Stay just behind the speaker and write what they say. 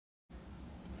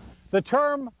The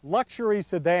term luxury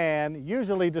sedan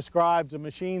usually describes a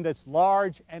machine that's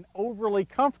large and overly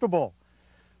comfortable.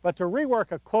 But to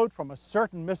rework a quote from a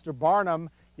certain Mr. Barnum,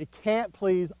 you can't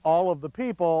please all of the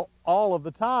people all of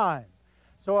the time.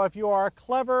 So if you are a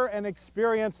clever and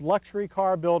experienced luxury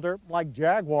car builder like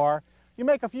Jaguar, you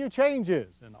make a few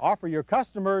changes and offer your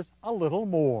customers a little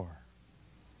more.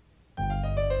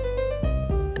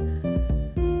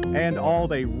 And all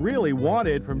they really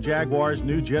wanted from Jaguar's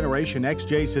new generation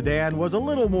XJ sedan was a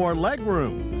little more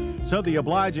legroom. So the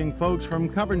obliging folks from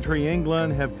Coventry,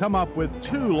 England have come up with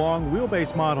two long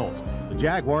wheelbase models, the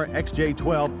Jaguar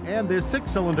XJ12 and this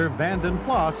six-cylinder Vanden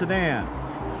Plas sedan.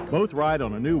 Both ride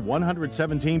on a new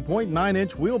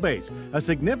 117.9-inch wheelbase, a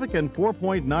significant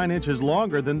 4.9 inches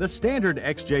longer than the standard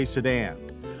XJ sedan.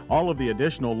 All of the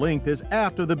additional length is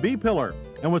aft of the B-pillar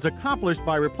and was accomplished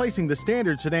by replacing the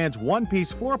standard sedan's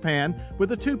one-piece floor pan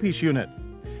with a two-piece unit.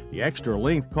 The extra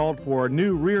length called for a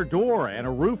new rear door and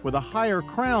a roof with a higher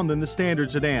crown than the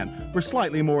standard sedan for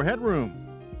slightly more headroom.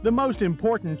 The most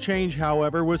important change,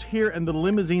 however, was here in the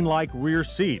limousine-like rear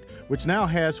seat, which now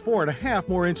has 4.5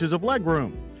 more inches of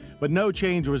legroom. But no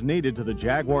change was needed to the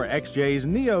Jaguar XJ's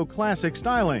neo-classic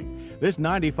styling. This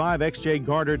 95 XJ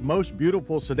garnered Most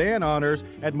Beautiful Sedan honors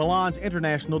at Milan's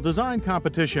International Design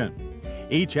Competition.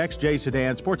 Each XJ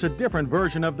sedan sports a different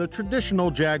version of the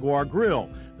traditional Jaguar grille.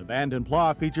 The Vanden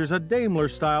Plas features a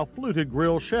Daimler-style fluted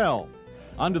grille shell.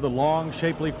 Under the long,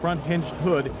 shapely front-hinged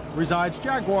hood resides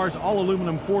Jaguar's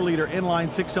all-aluminum 4-liter inline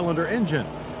six-cylinder engine.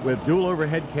 With dual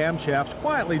overhead camshafts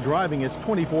quietly driving its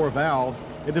 24 valves,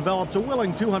 it develops a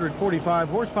willing 245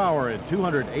 horsepower and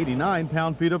 289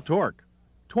 pound-feet of torque.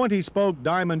 20-spoke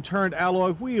diamond-turned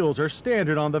alloy wheels are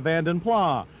standard on the Vanden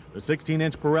Plas. The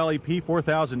 16-inch Pirelli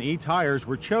P4000E tires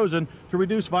were chosen to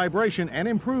reduce vibration and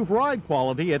improve ride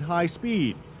quality at high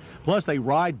speed. Plus, they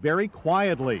ride very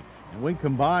quietly, and when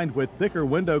combined with thicker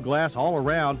window glass all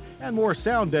around and more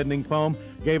sound-deadening foam,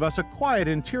 gave us a quiet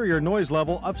interior noise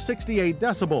level of 68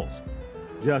 decibels.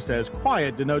 Just as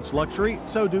quiet denotes luxury,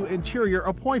 so do interior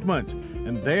appointments.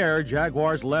 And there,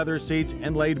 Jaguar's leather seats,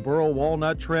 inlaid burl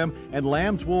walnut trim, and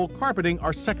lamb's wool carpeting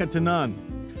are second to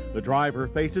none. The driver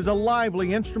faces a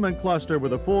lively instrument cluster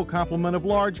with a full complement of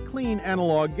large, clean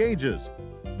analog gauges.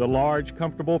 The large,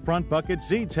 comfortable front bucket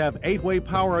seats have 8-way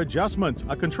power adjustments,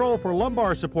 a control for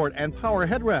lumbar support, and power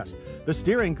headrest. The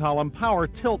steering column power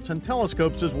tilts and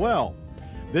telescopes as well.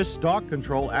 This stalk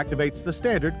control activates the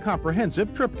standard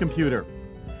comprehensive trip computer.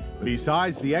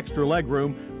 Besides the extra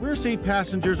legroom, rear seat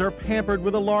passengers are pampered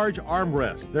with a large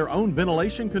armrest, their own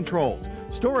ventilation controls,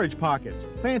 storage pockets,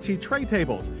 fancy tray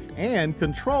tables, and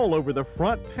control over the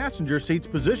front passenger seat's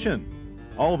position.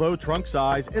 Although trunk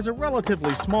size is a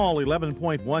relatively small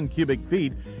 11.1 cubic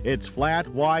feet, it's flat,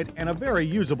 wide, and a very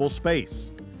usable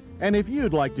space. And if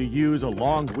you'd like to use a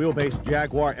long wheelbase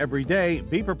Jaguar every day,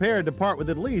 be prepared to part with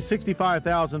at least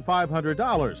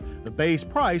 $65,500, the base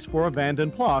price for a Vanden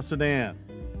Plas sedan.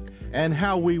 And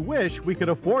how we wish we could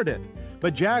afford it.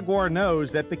 But Jaguar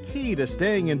knows that the key to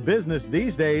staying in business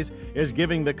these days is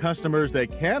giving the customers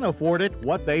that can afford it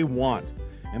what they want.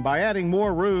 And by adding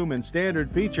more room and standard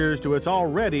features to its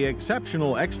already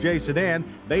exceptional XJ sedan,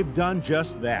 they've done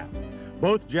just that.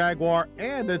 Both Jaguar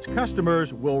and its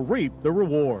customers will reap the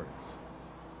rewards.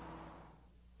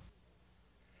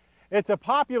 It's a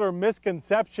popular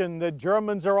misconception that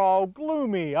Germans are all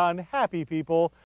gloomy, unhappy people